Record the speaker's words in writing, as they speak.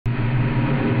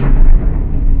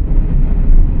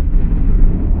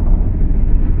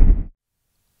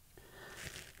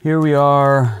Here we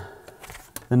are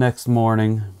the next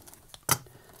morning,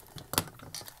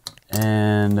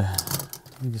 and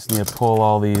we just need to pull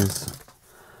all these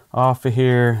off of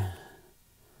here.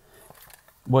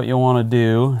 What you'll want to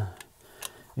do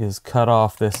is cut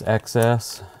off this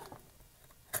excess.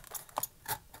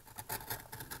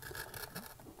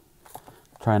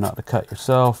 Try not to cut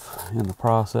yourself in the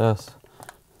process.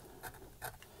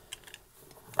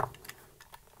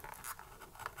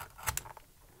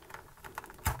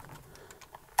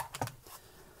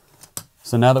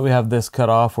 So now that we have this cut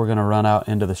off, we're going to run out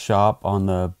into the shop on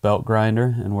the belt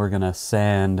grinder, and we're going to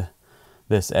sand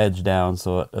this edge down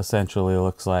so it essentially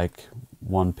looks like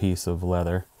one piece of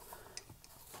leather.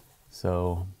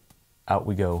 So out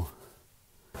we go.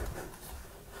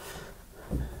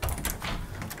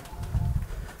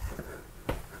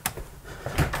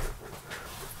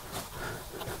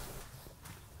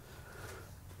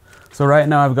 So right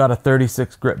now I've got a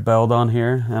 36 grit belt on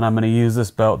here, and I'm going to use this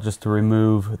belt just to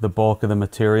remove the bulk of the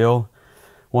material.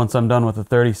 Once I'm done with the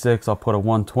 36, I'll put a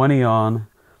 120 on,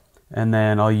 and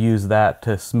then I'll use that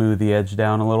to smooth the edge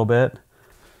down a little bit.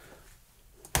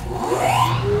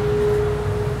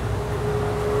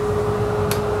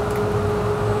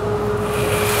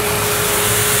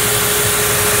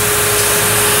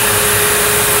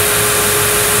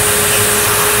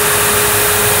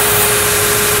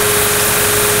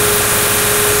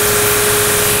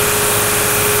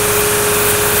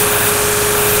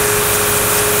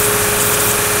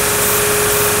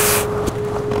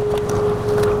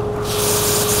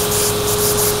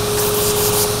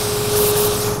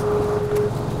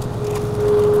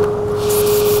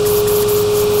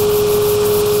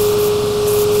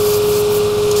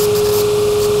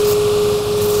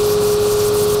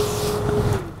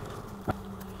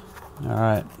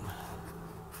 Alright,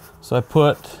 so I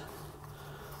put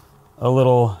a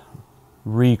little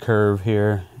recurve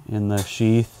here in the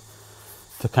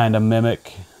sheath to kind of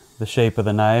mimic the shape of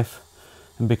the knife,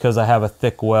 and because I have a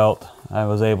thick welt, I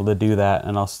was able to do that,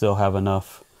 and I'll still have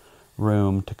enough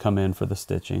room to come in for the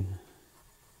stitching.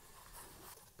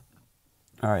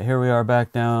 Alright, here we are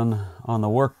back down on the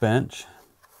workbench,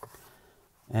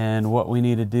 and what we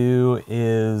need to do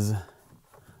is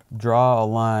draw a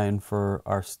line for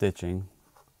our stitching.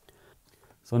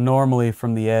 So normally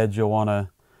from the edge you'll want to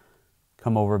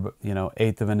come over,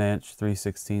 1/8 of an inch,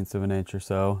 3/16 of an inch or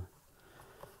so,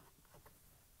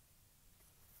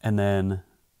 and then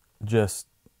just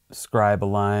scribe a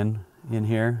line in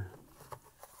here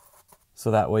so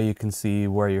that way you can see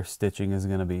where your stitching is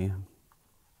going to be.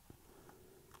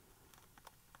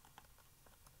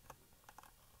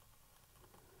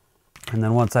 And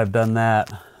then once I've done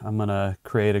that, I'm going to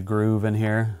create a groove in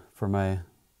here for my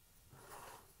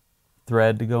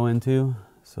thread to go into.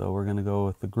 So we're going to go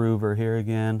with the groover here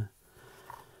again.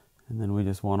 And then we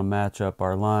just want to match up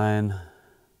our line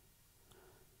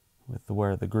with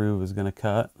where the groove is going to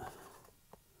cut.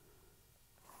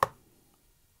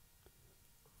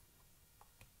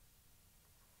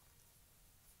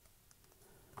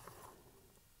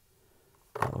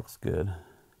 That looks good.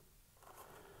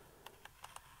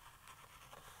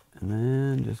 And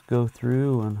then just go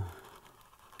through and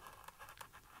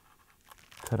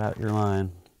cut out your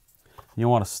line. You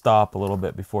want to stop a little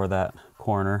bit before that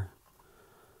corner,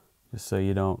 just so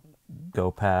you don't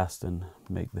go past and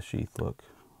make the sheath look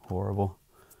horrible.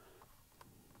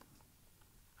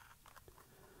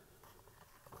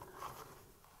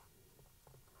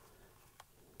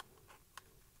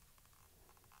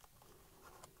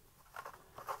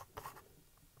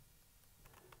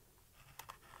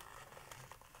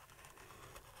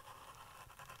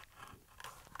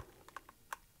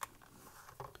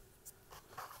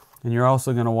 And you're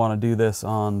also going to want to do this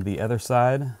on the other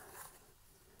side.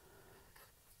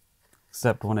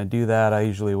 Except when I do that, I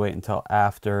usually wait until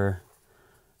after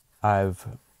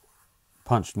I've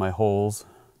punched my holes,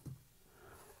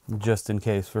 just in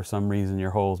case for some reason your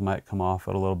holes might come off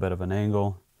at a little bit of an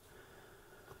angle.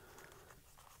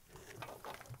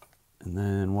 And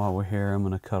then while we're here, I'm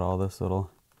going to cut all this little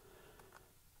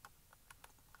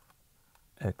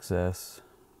excess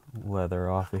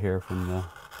leather off of here from the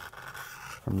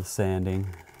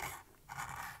sanding.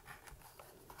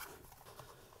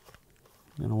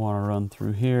 I'm going to want to run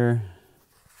through here.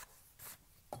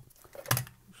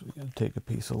 Actually, got to take a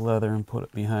piece of leather and put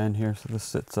it behind here so this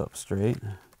sits up straight.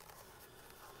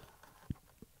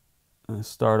 And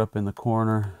start up in the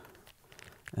corner.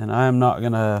 And I'm not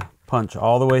going to punch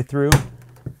all the way through.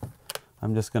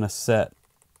 I'm just going to set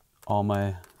all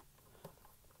my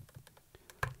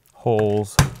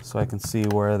holes so I can see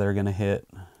where they're going to hit.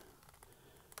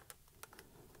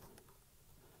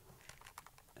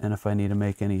 And if I need to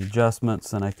make any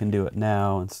adjustments, then I can do it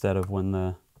now instead of when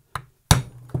the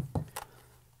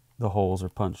holes are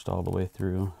punched all the way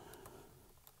through.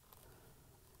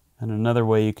 And another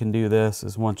way you can do this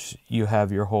is once you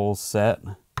have your holes set,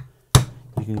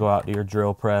 you can go out to your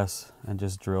drill press and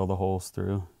just drill the holes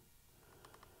through.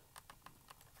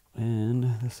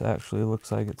 And this actually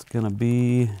looks like it's gonna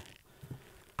be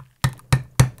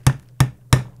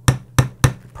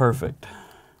perfect.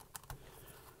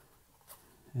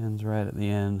 Ends right at the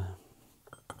end.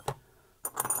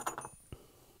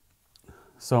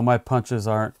 So my punches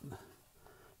aren't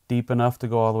deep enough to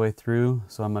go all the way through,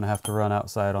 so I'm gonna have to run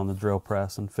outside on the drill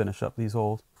press and finish up these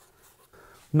holes.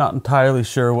 Not entirely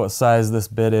sure what size this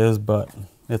bit is, but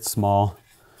it's small.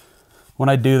 When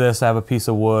I do this, I have a piece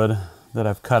of wood that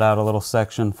I've cut out a little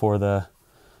section for the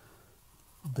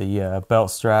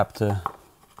belt strap to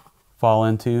fall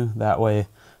into. That way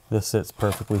this sits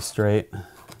perfectly straight.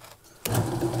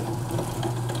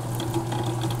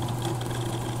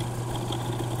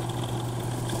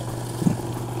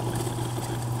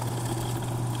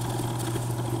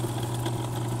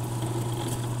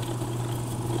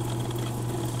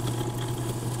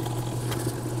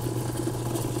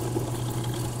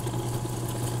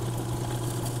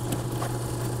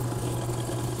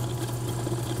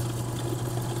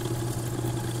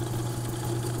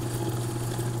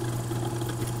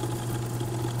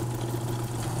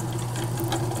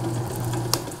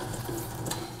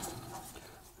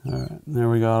 All right, there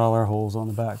we got all our holes on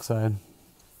the back side.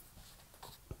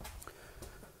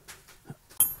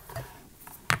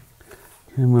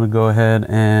 I'm going to go ahead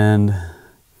and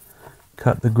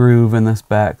cut the groove in this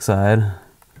back side.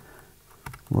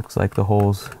 Looks like the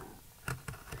holes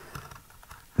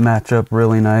match up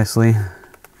really nicely.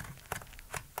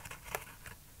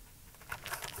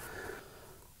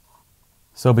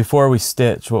 So before we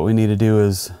stitch, what we need to do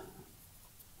is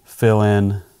fill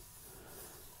in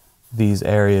these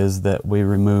areas that we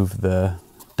removed the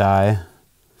dye,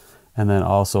 and then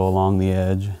also along the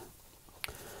edge.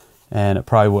 And it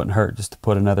probably wouldn't hurt just to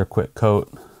put another quick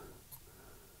coat.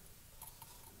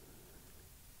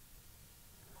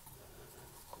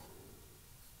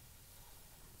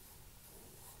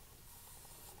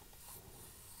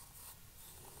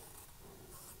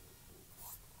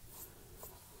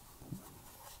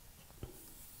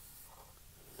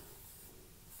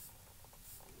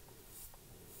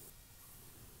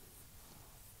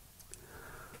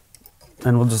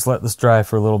 And we'll just let this dry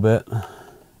for a little bit.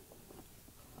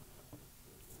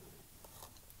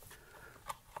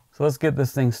 So let's get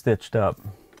this thing stitched up.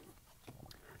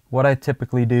 What I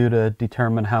typically do to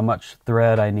determine how much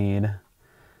thread I need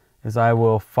is I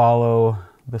will follow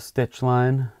the stitch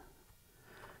line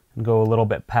and go a little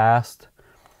bit past,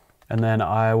 and then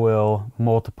I will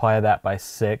multiply that by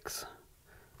 6.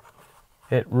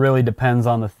 It really depends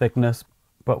on the thickness,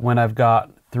 but when I've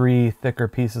got 3 thicker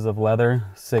pieces of leather,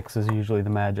 6 is usually the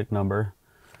magic number.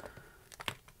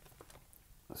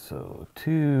 So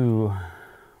 2,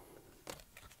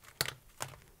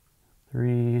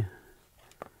 3,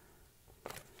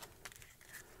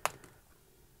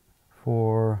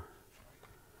 4,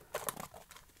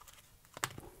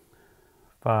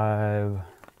 5,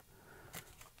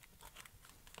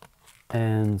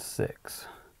 and 6.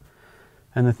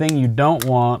 And the thing you don't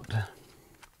want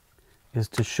is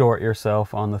to short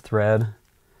yourself on the thread.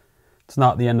 It's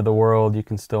not the end of the world, you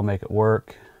can still make it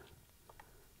work.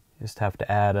 You just have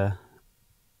to add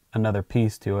another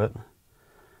piece to it.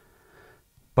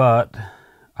 But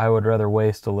I would rather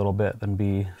waste a little bit than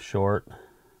be short.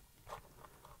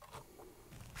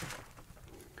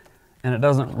 And it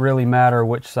doesn't really matter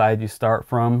which side you start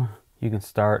from. You can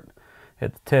start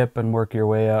at the tip and work your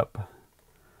way up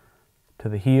to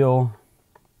the heel,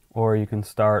 or you can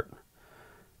start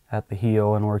at the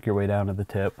heel and work your way down to the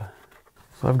tip.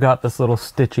 So I've got this little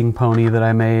stitching pony that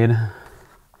I made.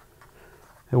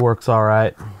 It works all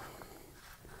right.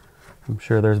 I'm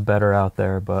sure there's better out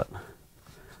there, but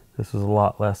this is a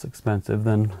lot less expensive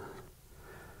than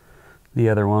the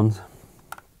other ones.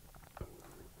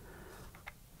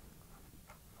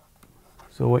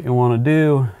 So what you want to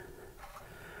do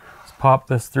is pop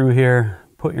this through here,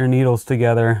 put your needles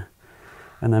together,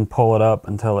 and then pull it up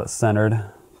until it's centered.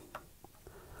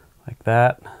 Like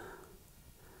that.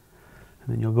 And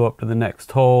then you'll go up to the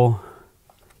next hole,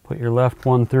 put your left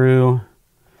one through,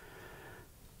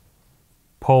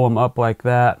 pull them up like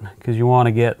that, because you want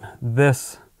to get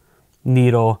this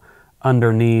needle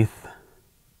underneath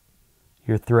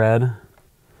your thread.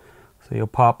 So you'll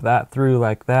pop that through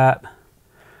like that.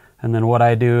 And then what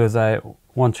I do is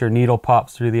once your needle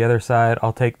pops through the other side,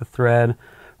 I'll take the thread,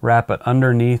 wrap it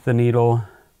underneath the needle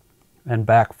and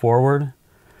back forward.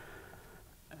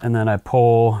 And then I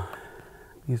pull.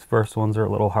 These first ones are a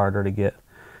little harder to get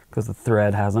because the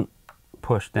thread hasn't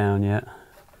pushed down yet.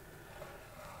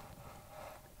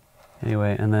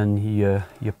 Anyway, and then you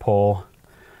pull,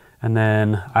 and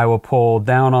then I will pull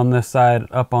down on this side,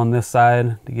 up on this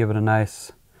side to give it a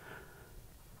nice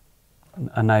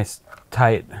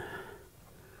tight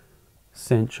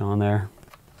cinch on there.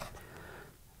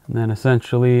 And then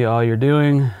essentially all you're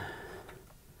doing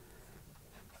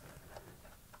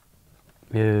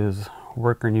is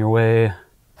working your way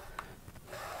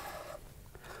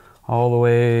all the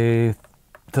way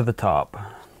to the top.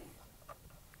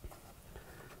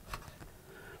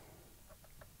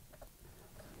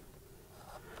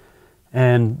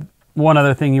 And one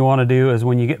other thing you want to do is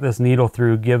when you get this needle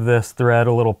through, give this thread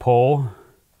a little pull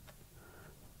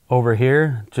over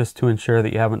here just to ensure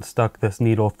that you haven't stuck this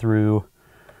needle through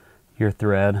your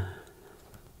thread.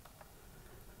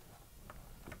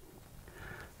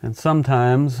 And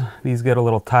sometimes these get a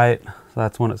little tight, so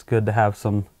that's when it's good to have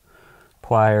some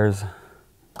pliers.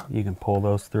 You can pull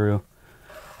those through.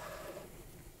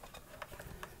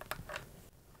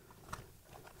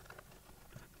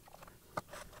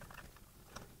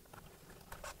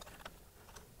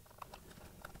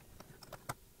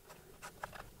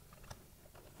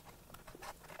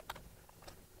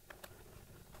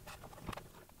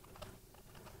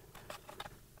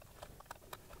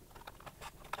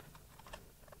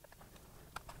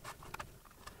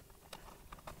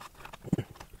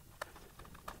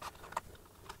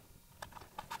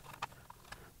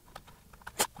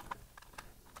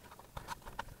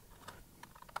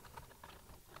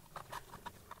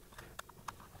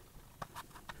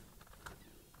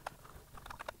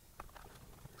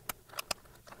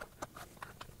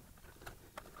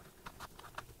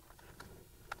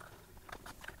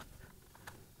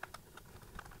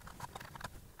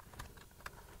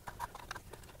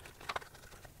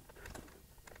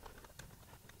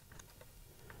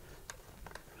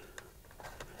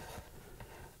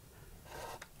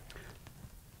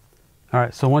 All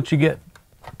right, so once you get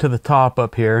to the top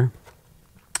up here,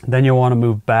 then you'll want to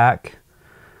move back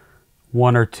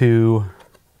 1 or 2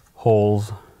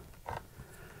 holes.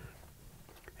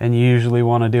 And you usually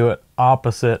want to do it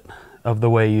opposite of the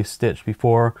way you stitched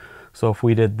before. So if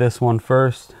we did this one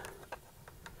first,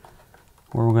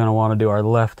 we're going to want to do our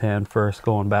left hand first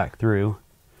going back through.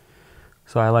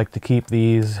 So I like to keep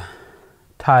these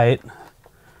tight.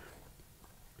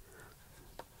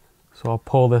 So I'll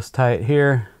pull this tight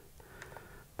here,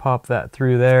 pop that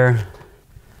through there,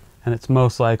 and it's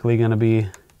most likely going to be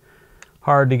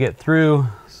hard to get through,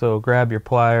 so grab your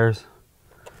pliers.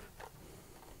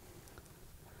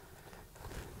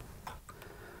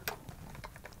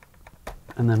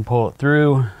 And then pull it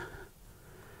through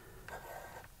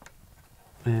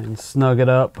and snug it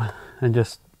up, and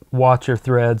just watch your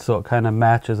thread so it kind of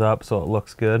matches up so it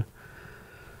looks good.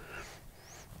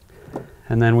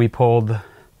 And then we pulled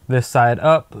this side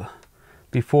up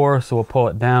before, so we'll pull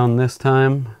it down this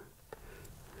time,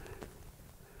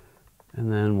 and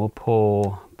then we'll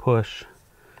push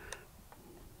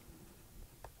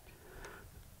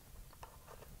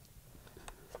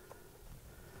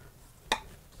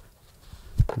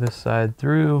this side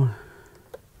through.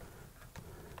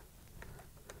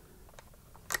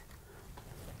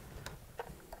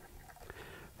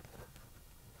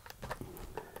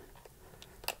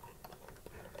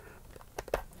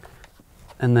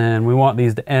 And then we want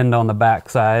these to end on the back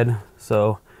side,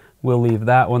 so we'll leave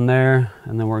that one there,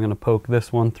 and then we're going to poke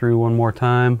this one through one more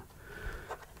time.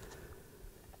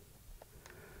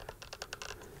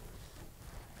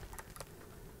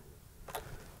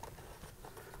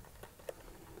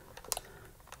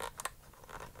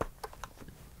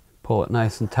 Pull it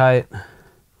nice and tight,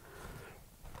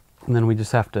 and then we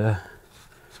just have to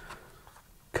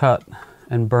cut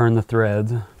and burn the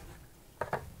threads.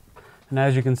 And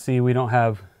as you can see, we don't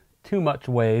have too much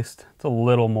waste. It's a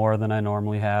little more than I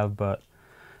normally have, but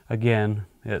again,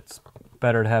 it's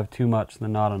better to have too much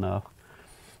than not enough.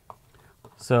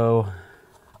 So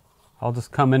I'll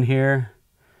just come in here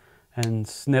and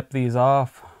snip these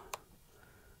off.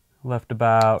 Left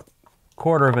about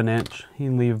 1/4 of an inch. You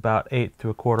can leave about 1/8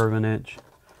 to 1/4 of an inch.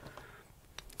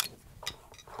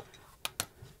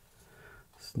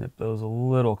 Snip those a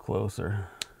little closer.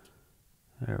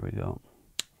 There we go.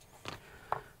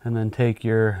 And then take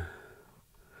your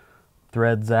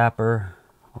thread zapper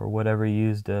or whatever you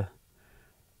use to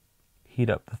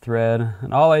heat up the thread.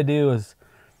 And all I do is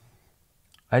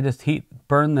I just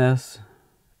burn this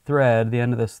thread, the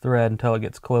end of this thread, until it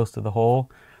gets close to the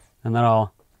hole. And then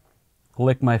I'll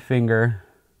lick my finger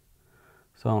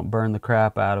so I don't burn the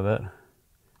crap out of it.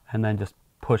 And then just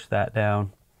push that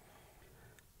down.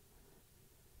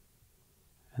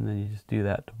 And then you just do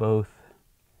that to both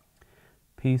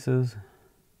pieces.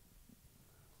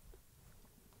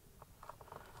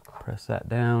 Press that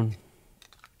down.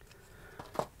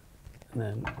 And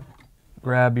then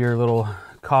grab your little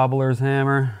cobbler's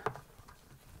hammer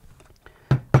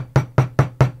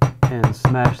and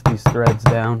smash these threads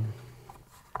down.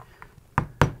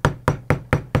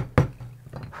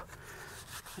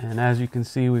 And as you can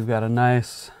see, we've got a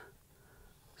nice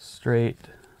straight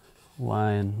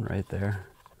line right there.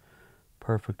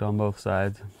 Perfect on both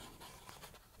sides.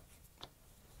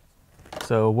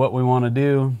 So what we want to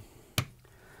do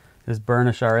is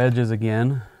burnish our edges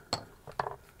again.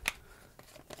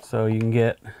 So you can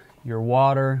get your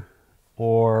water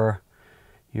or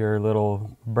your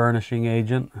little burnishing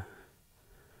agent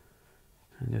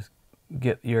and just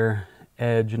get your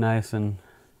edge nice and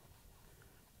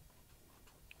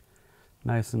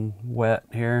wet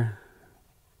here.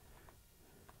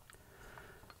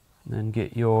 And then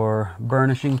get your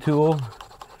burnishing tool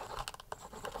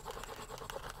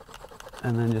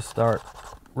and then just start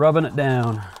rubbing it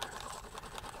down.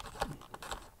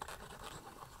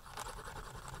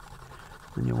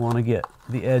 And you want to get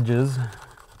the edges,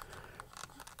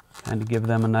 kind of give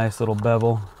them a nice little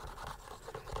bevel.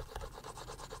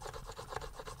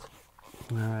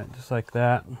 All right, just like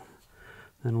that.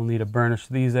 Then we'll need to burnish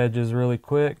these edges really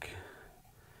quick.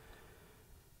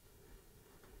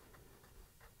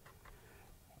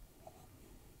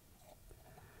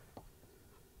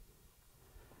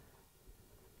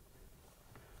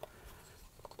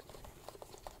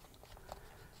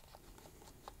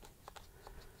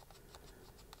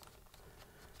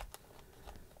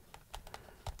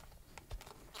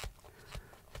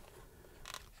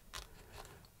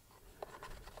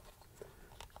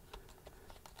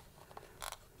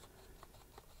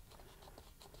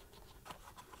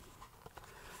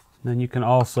 Then you can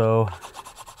also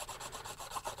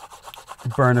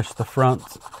burnish the front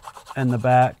and the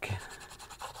back.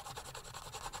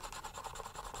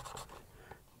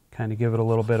 Kind of give it a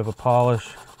little bit of a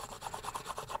polish.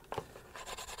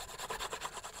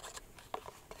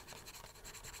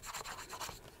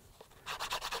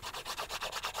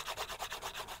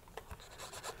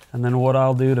 And then what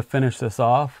I'll do to finish this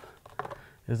off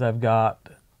is I've got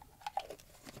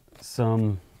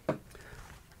some,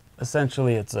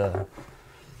 essentially it's a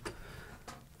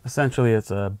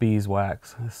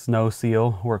beeswax. Snow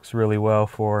seal works really well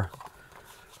for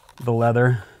the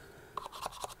leather.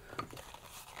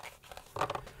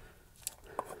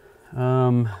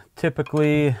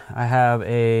 Typically I have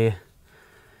a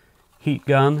heat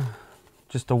gun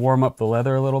just to warm up the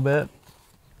leather a little bit,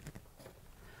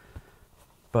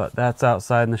 but that's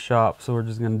outside in the shop, so we're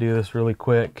just going to do this really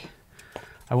quick.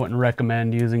 I wouldn't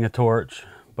recommend using a torch,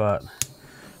 but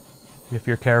if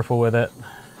you're careful with it,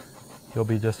 you'll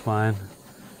be just fine.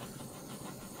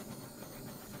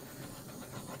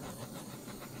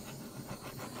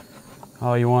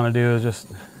 All you want to do is just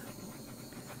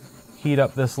heat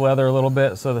up this leather a little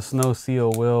bit so the snow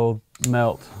seal will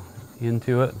melt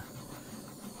into it.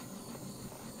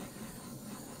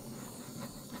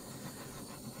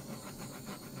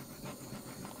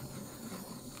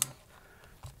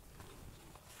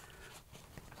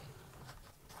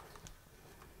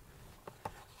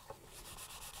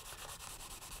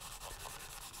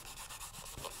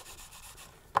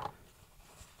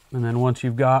 And then once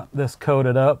you've got this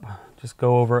coated up, just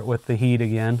go over it with the heat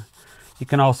again. You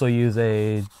can also use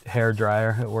a hair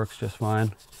dryer, it works just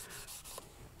fine.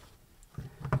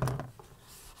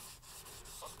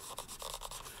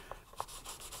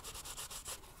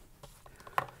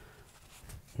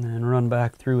 And then run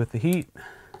back through with the heat.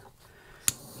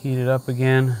 Heat it up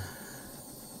again.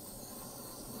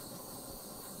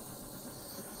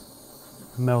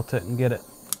 Melt it and get it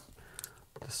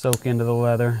to soak into the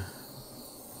leather.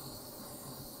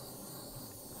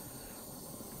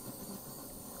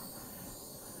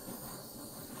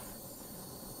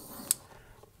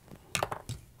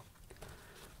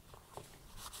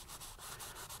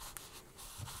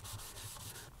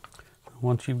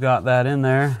 Once you've got that in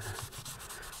there,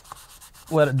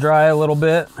 let it dry a little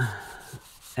bit,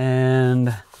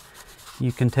 and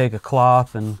you can take a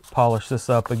cloth and polish this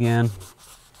up again,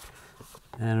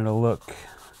 and it'll look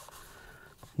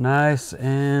nice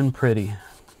and pretty.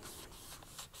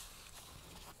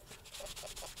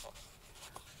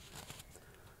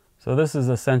 So this is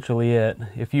essentially it.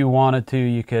 If you wanted to,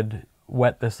 you could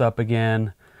wet this up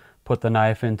again, put the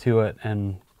knife into it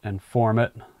and form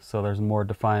it so there's a more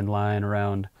defined line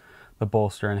around the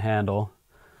bolster and handle,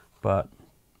 but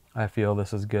I feel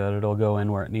this is good. It'll go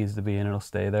in where it needs to be and it'll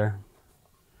stay there.